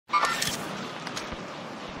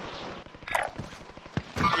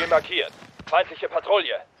markiert. Feindliche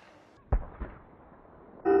Patrouille.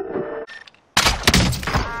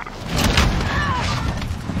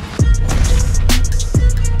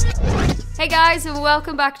 Hey guys, and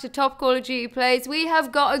welcome back to Top Call of Duty Plays. We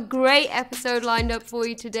have got a great episode lined up for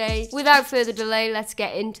you today. Without further delay, let's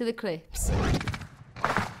get into the clips.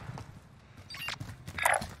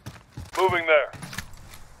 Moving there.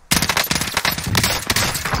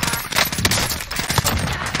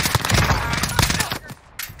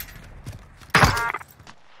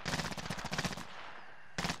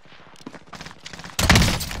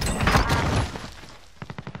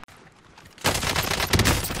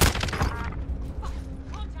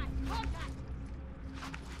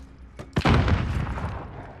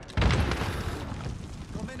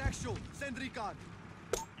 Send recon.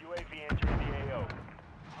 UAV entering the AO.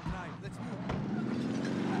 Alright, let's move.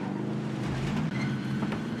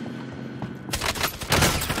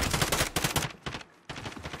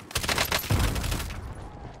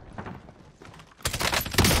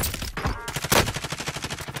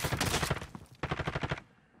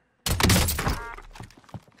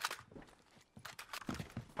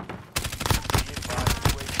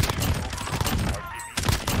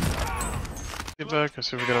 Get back, I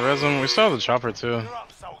see if we got a res him. We still have the chopper too. You're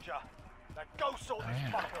up, soldier. Now go sort this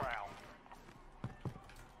fucker out.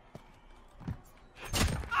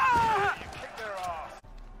 You kicked their ass.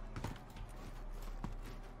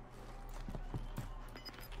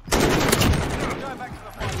 Go back to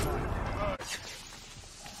the front line.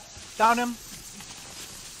 Down him.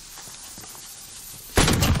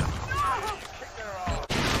 You kicked their ass.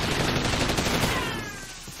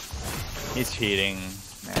 He's cheating,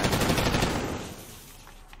 man.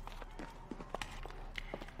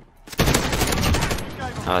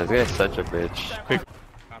 Oh, this guy's such a bitch. Quick.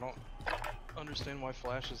 I don't understand why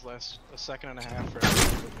flashes last a second and a half for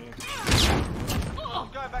everyone with me. Go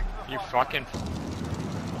back to the You front fucking.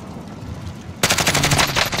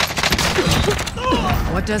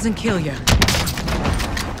 What doesn't kill you?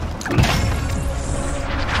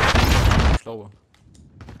 Schlauer.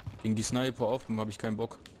 Gegen die Sniper offen habe ich keinen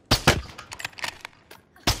Bock.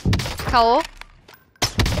 K.O.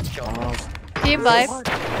 Nebenbei.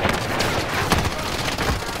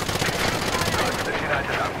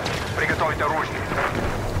 Приготовить оружие.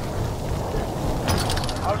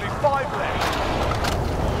 Only 5 left.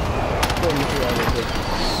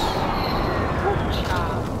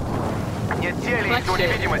 Нет цели, до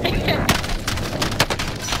невидимости.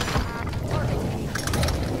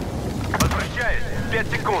 Возвращаюсь. 5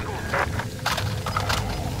 секунд.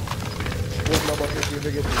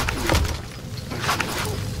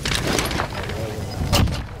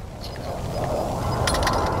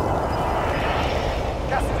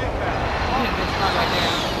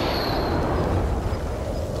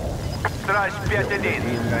 Страж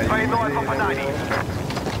 5-1. Двойное попадание.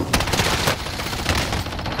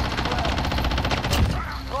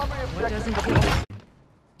 What doesn't kill you?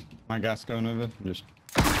 My gas going over. Just.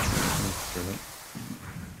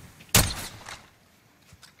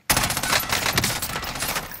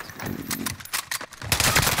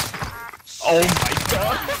 Oh my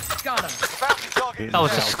god! Got him. That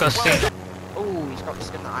was disgusting. Oh, he's got the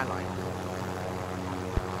skin that I like.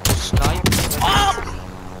 Snipe. Oh!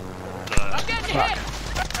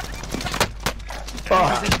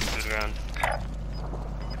 Fuck. Good round.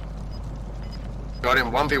 Got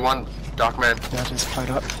him 1v1, Dark Man. That is tied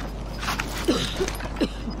up.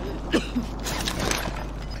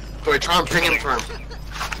 So we try and ping him for him.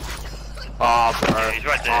 Oh, bro. Yeah, he's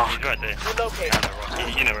right there. He's right there.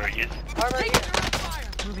 You know where he is.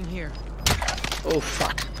 Moving here. Oh,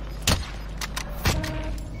 fuck.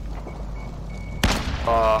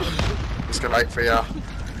 It's good night for ya.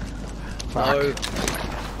 No.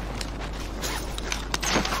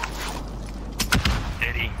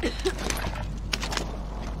 Steady.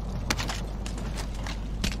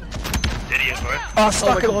 Steady as well. Oh,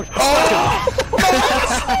 stuck him.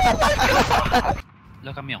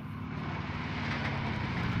 Le camion.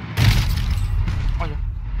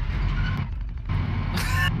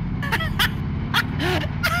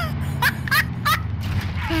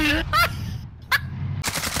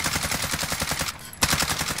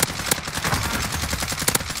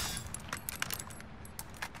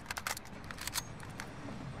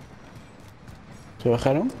 ¿Se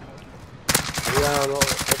bajaron?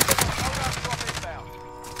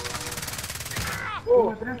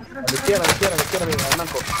 A la izquierda, al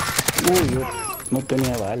blanco. Uy, yo no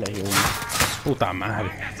tenía balas, yo. Puta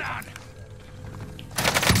madre.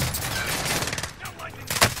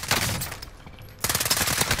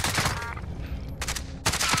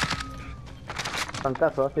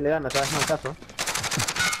 Mancazo, si le gana, sabes mancazo.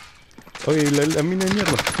 Oye, la mina de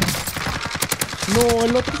mierda. No,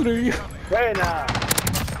 el otro sobrevivió. Buena.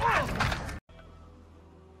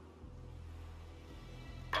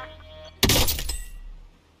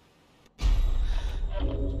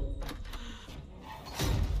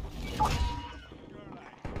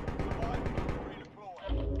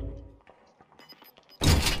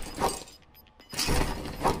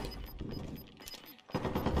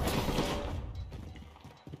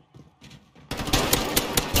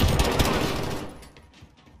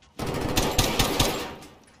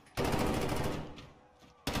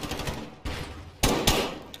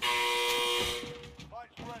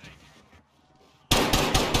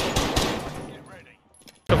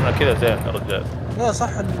 شفنا كذا زين يا رجال. لا صح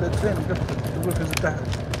الترين قفل يقول في تحت.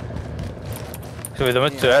 شوف اذا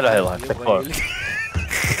متوا على هيضحك تكفون.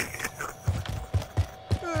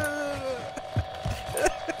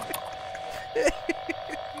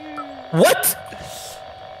 What?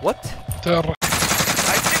 What?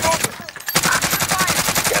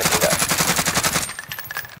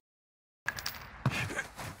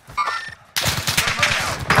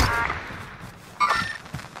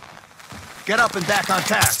 Get up and back on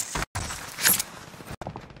task.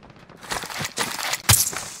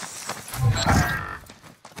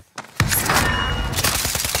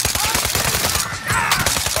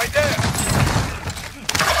 Right there.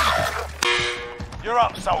 You're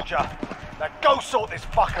up, soldier. Now go sort this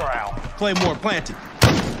fucker out. Claymore planted.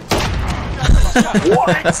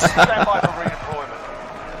 What? Stand by for redeployment.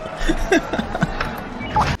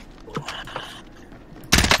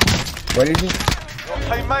 What did you? Your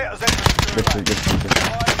teammate has entered the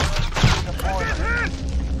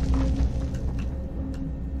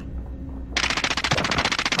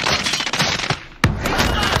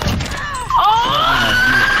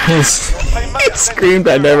He screamed.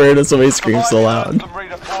 I never heard somebody scream so loud.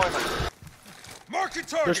 Marking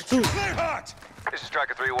target. There's two. Clear hot. This is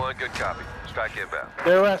Striker 3-1, good copy. Strike inbound.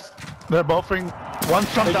 They're rest. They're both ring. One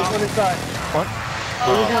jumped down. One inside. One.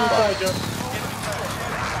 One inside, Joe.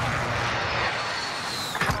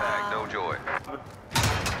 Tag, no joy.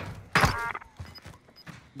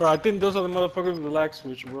 Bro, I think those are the motherfuckers with the lag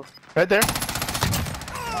switch, bro. Right there.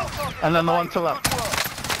 And then the one to the left.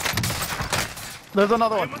 There's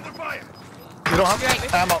another one. You don't have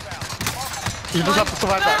ammo. You just have to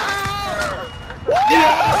survive that. Ja!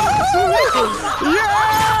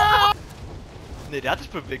 Nee, der hat sich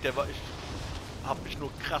bewegt, der war. Ich hab mich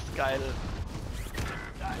nur krass geil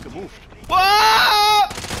gemoved. Oh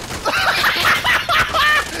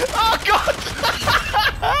Gott!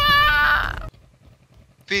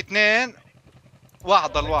 في اثنين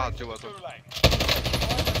واحد ضل واحد جواته.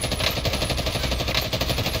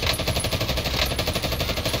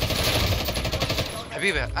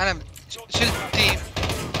 حبيبي انا شلت تيم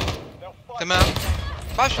تمام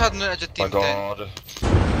بعرفش هذا من اجى التيم تاني.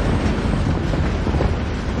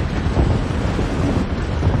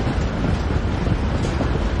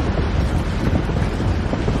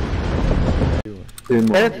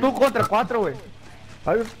 Eres tú contra 4, güey.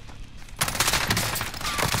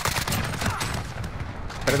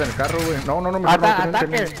 Espérate en el carro, güey. No, no, no,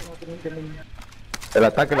 Ataque. El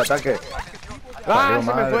ataque. Ah,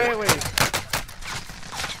 se me fue, güey.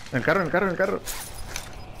 En el carro. Espérate.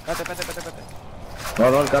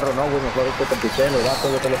 No, el carro no, güey. Mejor es que te piché en los gatos,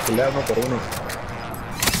 yo te los peleé uno por uno.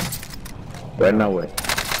 Buena, güey.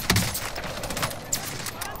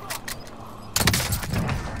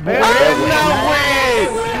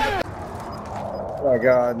 Oh my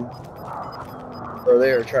god. Bro,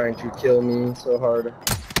 they are trying to kill me so hard.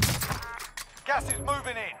 Gas is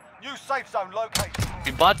moving in. New safe zone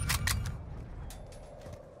located. Bud.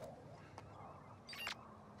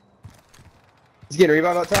 He's getting a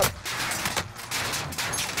rebound up top.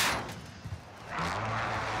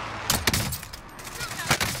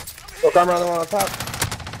 Look, I'm around the one on top.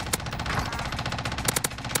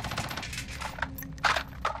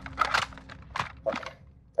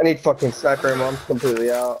 I need fucking sniper ammo. I'm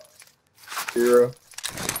completely out. 0.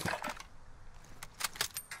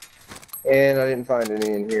 And I didn't find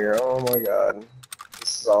any in here. Oh my god.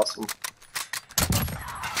 This is awesome.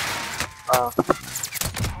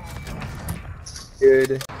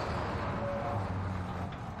 Good.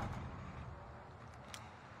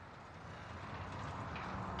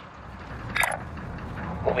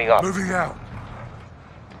 Moving up. Moving out.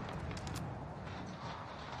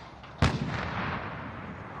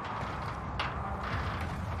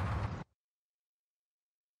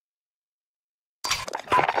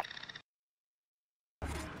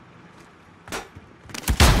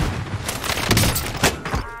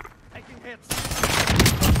 Taking hits.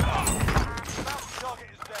 Target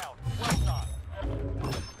is down. Well done.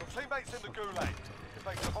 Your teammates in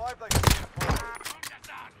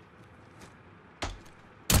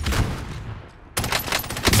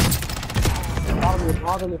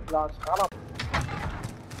هذا اللي فلاش غلط.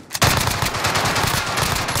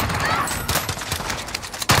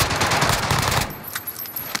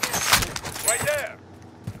 Right there.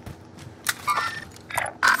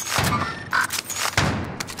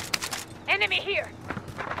 Enemy here.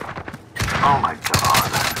 Oh my god.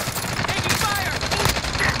 Taking fire.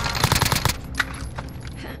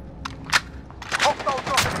 Hostile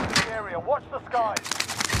dropping into the area. Watch the skies.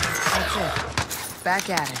 That's it. Back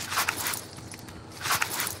at it.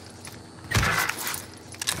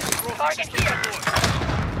 Target here.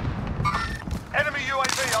 Enemy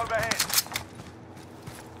UAV overhead.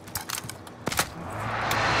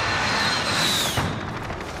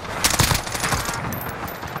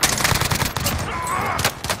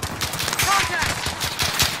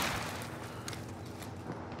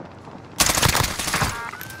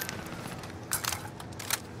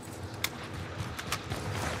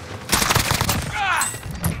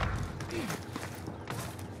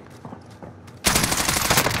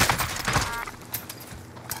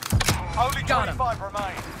 Only 25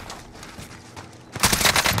 remain.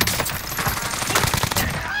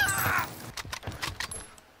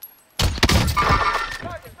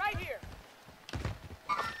 Target right here.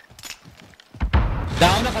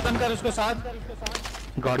 Down है, खत्म कर उसको साथ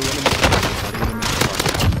गाड़ी वाले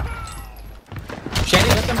शहरी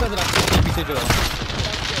खत्म कर रहा है पीछे जो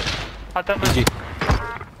खत्म है जी।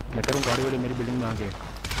 मैं करूं गाड़ी वाले मेरी बिल्डिंग में आ गए।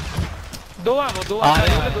 दो आ वो दो आ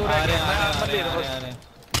रहे हैं, दो रह गए। मैं आर्मर ले रहा हूं,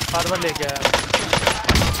 आर्मर लेके आया।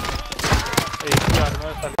 एक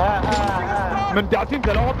armour من دقيقتين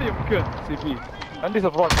ثلاثة يمكن سي في عندي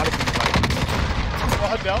سفرات عليك.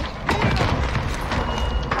 واحد داون.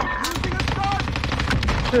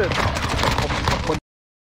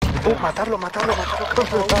 matarlo.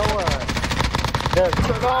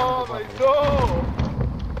 سلام ايزو.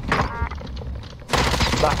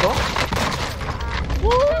 ¿Bajo?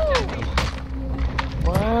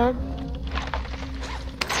 Man.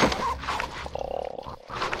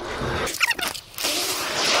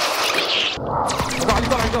 علي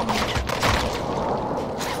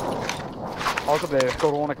اعوذ بالله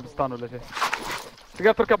يحضرونك بستان ولا شيء.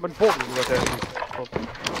 تقدر تركب من فوق دلوقتي.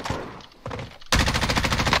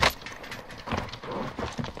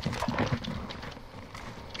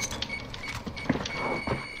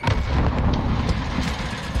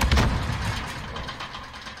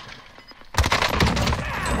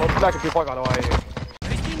 لكن في فوق على واي.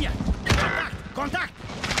 Contact!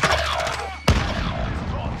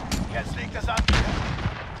 Can't sneak this up.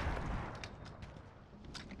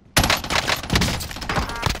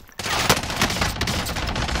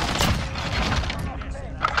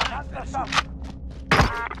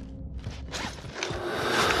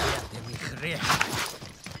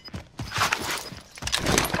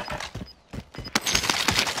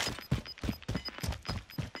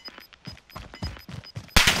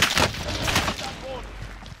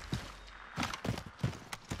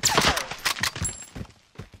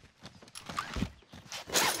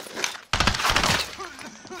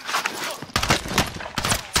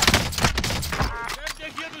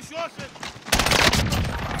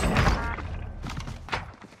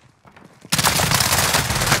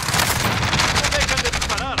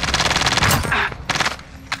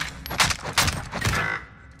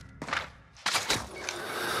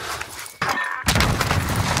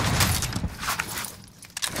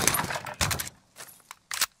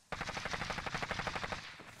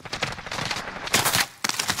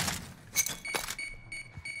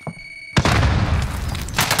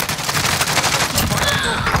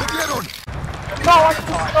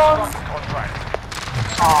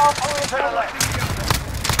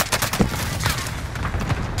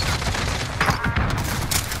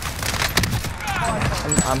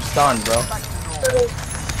 I'm stunned, bro.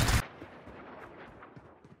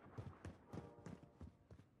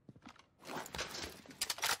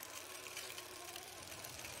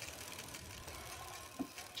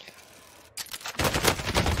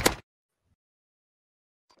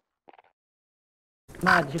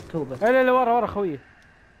 ما عاد جبت هو بس. لا لا ورا خويي.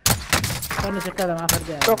 خلنا شكلها مع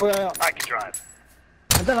فردان. شوفوا يا I can drive.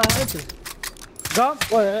 عندنا انت. قام.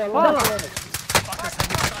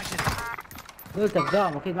 قلت لك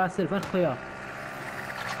قام اكيد مع السيف وين خوياه؟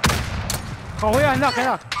 خويا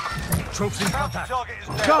هناك. Troops in contact. Target is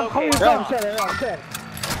down. قام خويي قام.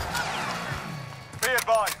 Be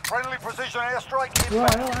advised, friendly precision airstrike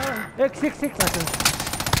inbound. اكس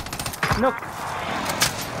نوك.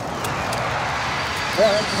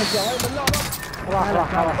 راح.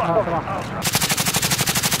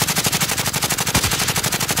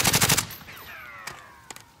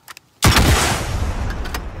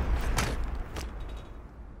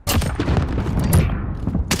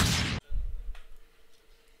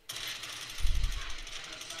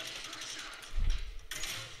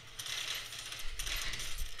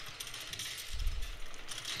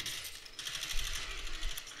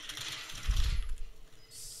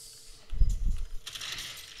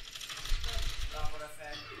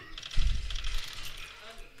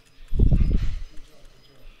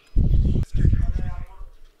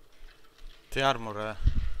 Die Armor,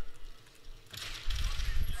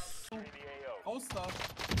 Raus da.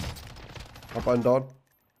 Hab einen Down.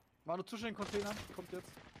 Manu zwischen den Containern. Kommt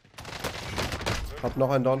jetzt. Hab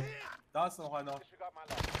noch einen Down. Da ist noch einer.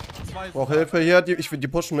 Zwei. Brauch Hilfe hier, die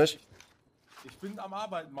pushen mich. Ich bin am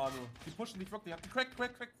Arbeiten, Manu. Die pushen dich wirklich. Hab einen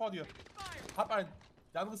Crack vor dir. Hab einen.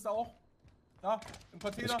 Der andere ist da auch. Da, im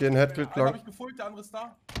Container. Ich geh in Headkill Einen lang. hab ich gefullt, der andere ist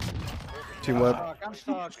da. Teamwork. Ganz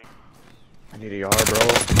stark. I need a yard, bro.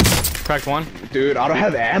 Cracked one. Dude, I don't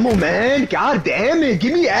have ammo, man. God damn it.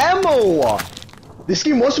 Give me ammo. This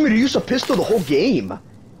game wants me to use a pistol the whole game.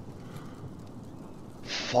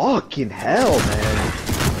 Fucking hell, man.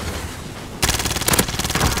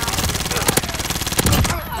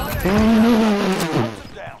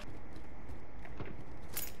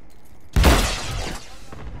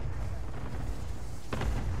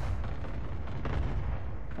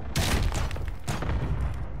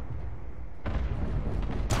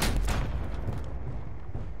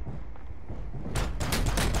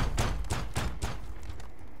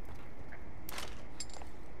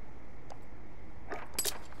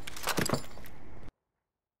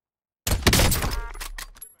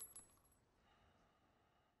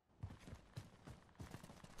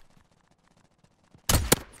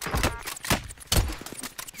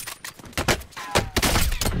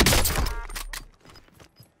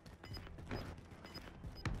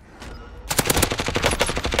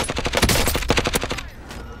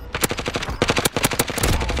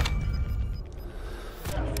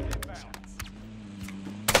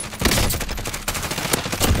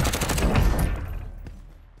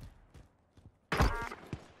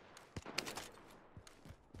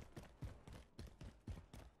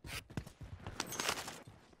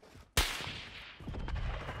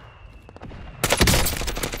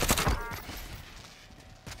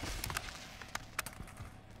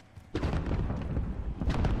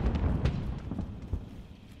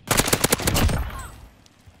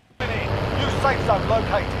 Safe zone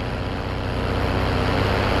located.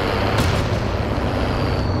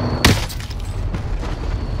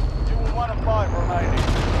 You will 1 of 5 remaining.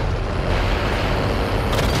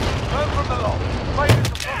 Learn from the lot.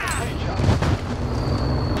 Raiders are from the teacher.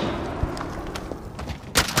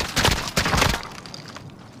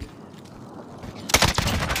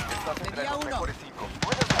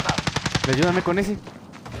 Ayúdame con ese.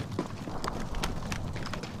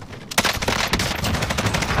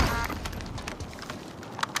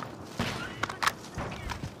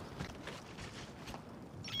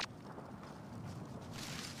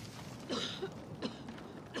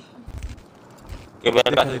 Que voy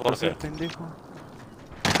atrás del Jorge. Pendejo.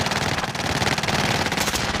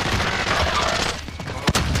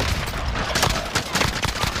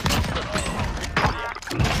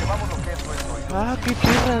 Ah, qué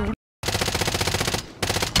perra, güey.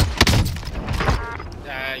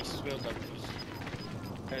 Nice, well done.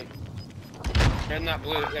 They're in that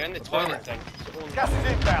blue, they're in the toilet thing. Gas is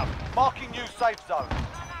inbound. Marking new safe zone.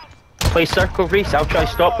 Play circle, Reese. I'll try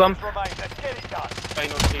to stop them.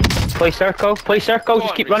 Play circle. Play circle.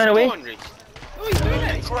 Just keep running away.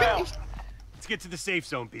 Let's get to the safe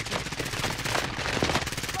zone, people.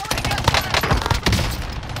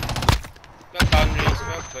 Well done, Reese.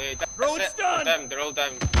 Well played. Road's done. They're all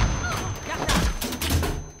down.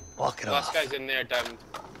 The last guy's in there down.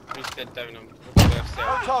 Reese did down him.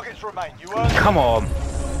 No targets remain. You earn. Come on.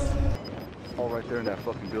 All right there in that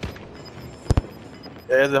fucking building.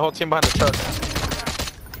 Yeah, there's the whole team behind the truck.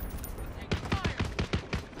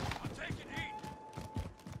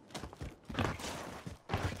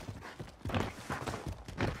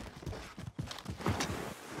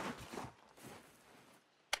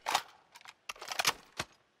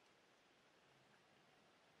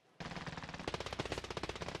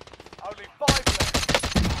 Only 5 left.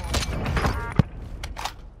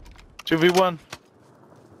 2v1.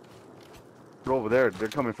 They're over there. They're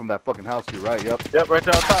coming from that fucking house to your right. Yep. Yep, right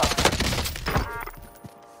there on top.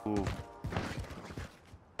 Ooh.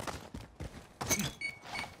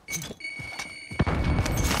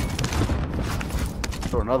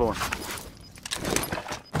 Throw another one.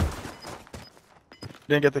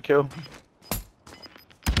 Didn't get the kill.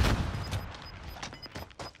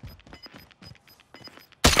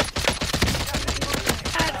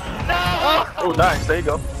 Oh, nice. There you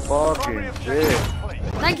go. Fucking shit.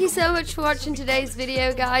 Thank you so much for watching today's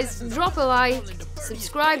video, guys. Drop a like,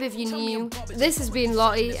 subscribe if you're new. This has been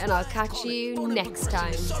Lottie, and I'll catch you next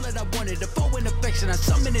time.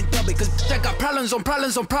 I got problems on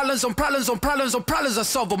problems on problems on problems on problems on problems. I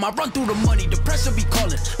solve them. I run through the money. The pressure be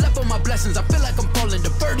calling. Left on my blessings. I feel like I'm falling.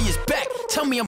 The birdie is back. Tell me I'm